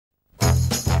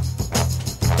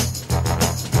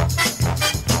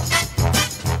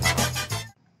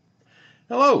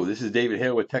Hello, this is David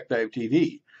Hale with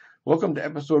TechDiveTV. Welcome to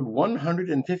episode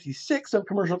 156 of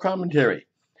Commercial Commentary.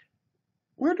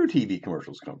 Where do TV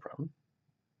commercials come from?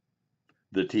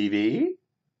 The TV?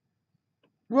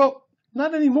 Well,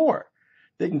 not anymore.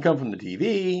 They can come from the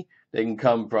TV, they can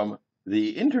come from the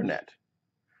internet.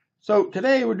 So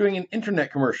today we're doing an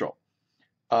internet commercial.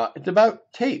 It's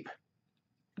about tape.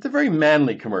 It's a very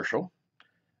manly commercial.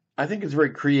 I think it's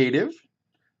very creative.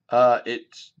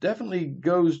 It definitely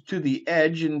goes to the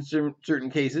edge in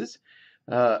certain cases.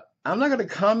 I'm not going to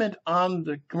comment on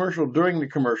the commercial during the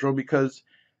commercial because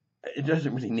it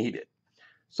doesn't really need it.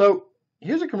 So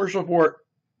here's a commercial for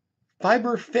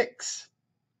Fiber Fix.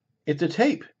 It's a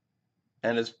tape.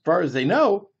 And as far as they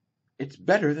know, it's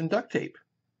better than duct tape.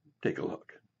 Take a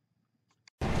look.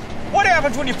 What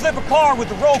happens when you flip a car with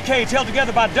the roll cage held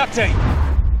together by duct tape?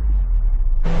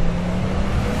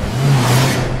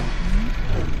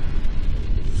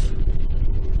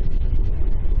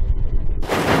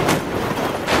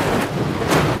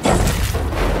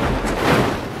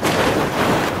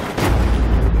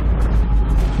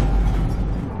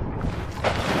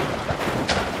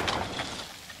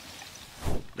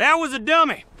 That was a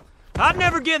dummy. I'd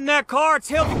never get in that car. It's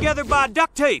held together by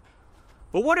duct tape.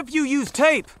 But what if you use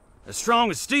tape as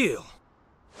strong as steel?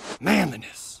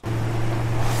 Manliness.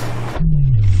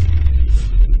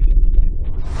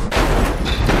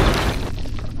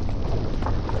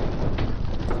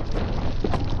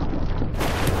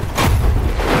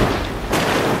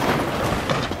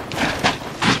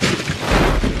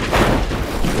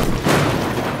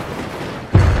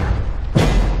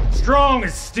 Strong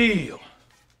as steel.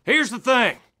 Here's the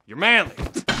thing, you're manly.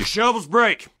 Your shovels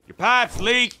break, your pipes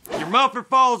leak, your muffler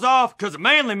falls off, because a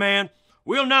manly man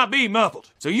will not be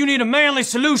muffled. So you need a manly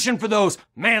solution for those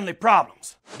manly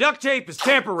problems. Duct tape is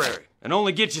temporary and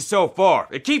only gets you so far.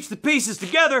 It keeps the pieces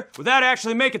together without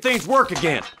actually making things work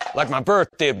again. Like my birth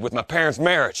did with my parents'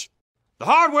 marriage. The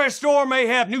hardware store may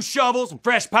have new shovels and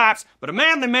fresh pipes, but a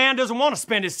manly man doesn't want to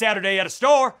spend his Saturday at a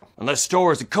store. Unless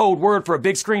store is a code word for a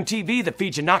big screen TV that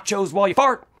feeds you nachos while you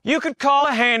fart. You could call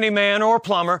a handyman or a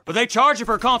plumber, but they charge you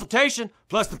for a consultation,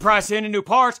 plus the price of any new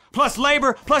parts, plus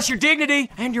labor, plus your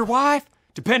dignity, and your wife,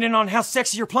 depending on how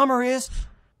sexy your plumber is.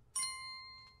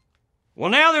 Well,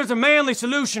 now there's a manly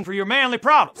solution for your manly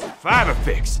problems. Fiber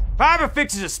Fix. Fiber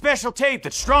Fix is a special tape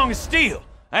that's strong as steel.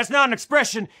 That's not an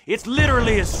expression, it's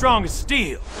literally as strong as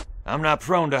steel. I'm not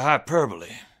prone to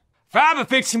hyperbole. Fiber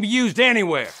Fix can be used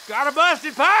anywhere. Got a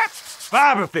busted pipe?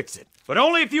 Fiber Fix it. But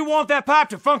only if you want that pipe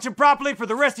to function properly for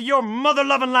the rest of your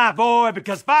mother-loving life, boy,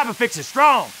 because Fiber Fix is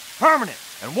strong, permanent,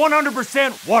 and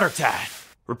 100% watertight.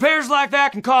 Repairs like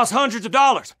that can cost hundreds of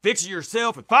dollars. Fix it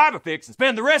yourself with Fiber Fix and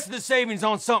spend the rest of the savings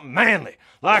on something manly,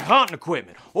 like hunting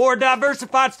equipment, or a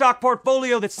diversified stock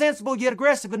portfolio that's sensible yet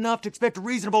aggressive enough to expect a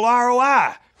reasonable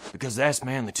ROI, because that's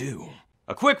manly too.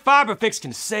 A quick Fiber Fix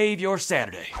can save your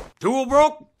Saturday. Tool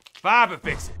broke? Fiber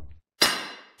Fix it.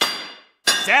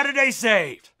 Saturday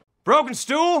saved. Broken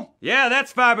stool? Yeah,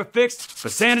 that's Fiber Fixed,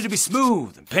 but sanded to be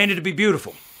smooth and painted to be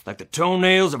beautiful, like the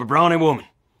toenails of a brawny woman.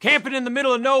 Camping in the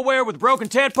middle of nowhere with a broken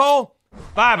tadpole?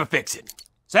 Fiber Fix it.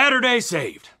 Saturday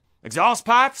saved. Exhaust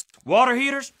pipes? Water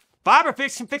heaters? Fiber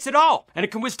Fix can fix it all, and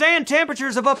it can withstand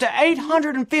temperatures of up to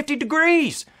 850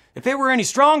 degrees. If it were any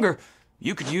stronger,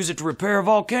 you could use it to repair a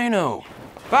volcano.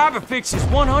 Fiber Fix is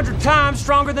 100 times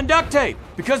stronger than duct tape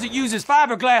because it uses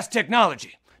fiberglass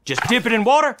technology. Just dip it in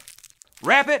water,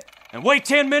 wrap it, and wait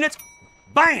 10 minutes.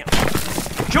 Bam!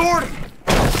 Cured!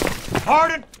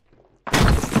 Hardened!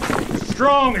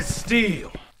 Strong as steel.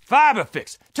 Fiber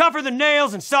Fix. Tougher than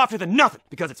nails and softer than nothing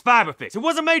because it's Fiber Fix. It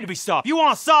wasn't made to be soft. You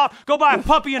want soft, go buy a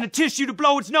puppy and a tissue to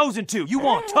blow its nose into. You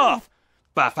want tough.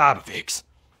 Buy Fiber Fix.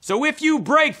 So if you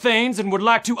break things and would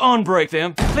like to unbreak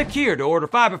them, click here to order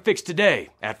Fiber Fix today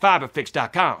at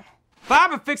fiberfix.com.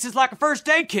 Fiber Fix is like a first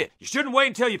aid kit. You shouldn't wait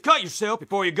until you've cut yourself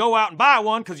before you go out and buy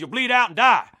one because you'll bleed out and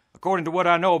die, according to what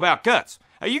I know about cuts.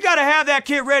 You gotta have that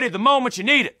kit ready the moment you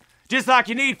need it, just like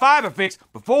you need Fiber Fix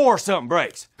before something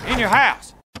breaks. In your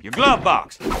house, your glove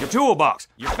box, your toolbox,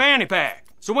 your fanny pack.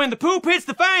 So when the poop hits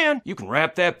the fan, you can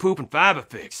wrap that poop in Fiber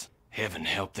Fix. Heaven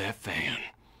help that fan.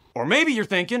 Or maybe you're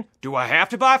thinking, do I have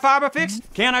to buy Fiber Fix?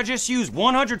 Can't I just use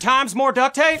 100 times more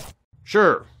duct tape?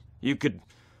 Sure, you could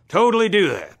totally do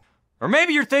that. Or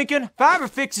maybe you're thinking, Fiber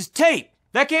Fix is tape.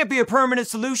 That can't be a permanent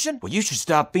solution. Well, you should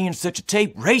stop being such a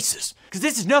tape racist, because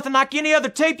this is nothing like any other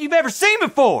tape you've ever seen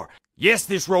before. Yes,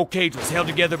 this roll cage was held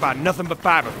together by nothing but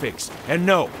Fiber Fix. And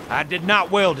no, I did not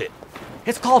weld it.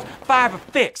 It's called Fiber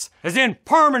Fix, as in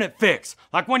permanent fix.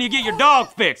 Like when you get your dog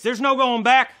fixed, there's no going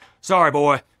back. Sorry,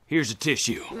 boy, here's a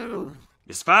tissue.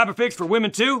 Is Fiber Fix for women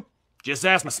too? Just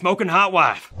ask my smoking hot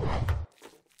wife.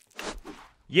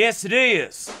 Yes, it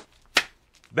is.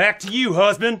 Back to you,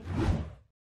 husband.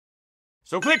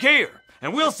 So click here,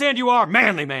 and we'll send you our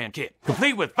Manly Man kit,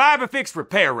 complete with FiberFix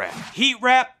repair wrap, heat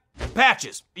wrap, and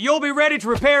patches. You'll be ready to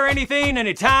repair anything,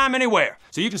 anytime, anywhere,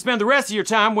 so you can spend the rest of your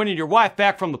time winning your wife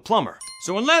back from the plumber.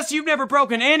 So unless you've never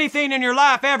broken anything in your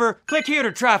life ever, click here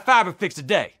to try FiberFix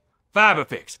today.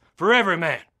 FiberFix, for every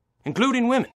man, including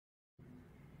women.